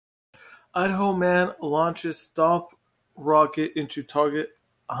Idaho man launches stomp rocket into target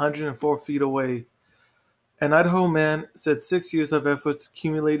 104 feet away. An Idaho man said 6 years of efforts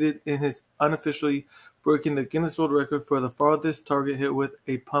accumulated in his unofficially breaking the Guinness World Record for the farthest target hit with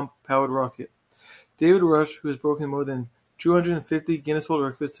a pump-powered rocket. David Rush, who has broken more than 250 Guinness World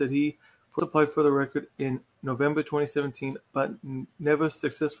Records, said he first applied for the record in November 2017, but never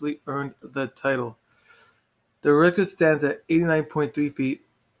successfully earned the title. The record stands at 89.3 feet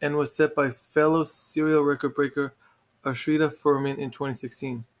and was set by fellow serial record breaker Ashrita Furman in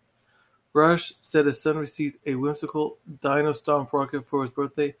 2016. Rush said his son received a whimsical Dino Stomp rocket for his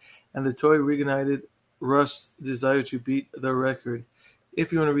birthday, and the toy reignited Rush's desire to beat the record.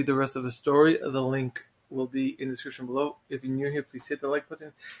 If you want to read the rest of the story, the link will be in the description below. If you're new here, please hit the like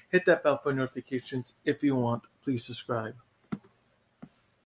button, hit that bell for notifications. If you want, please subscribe.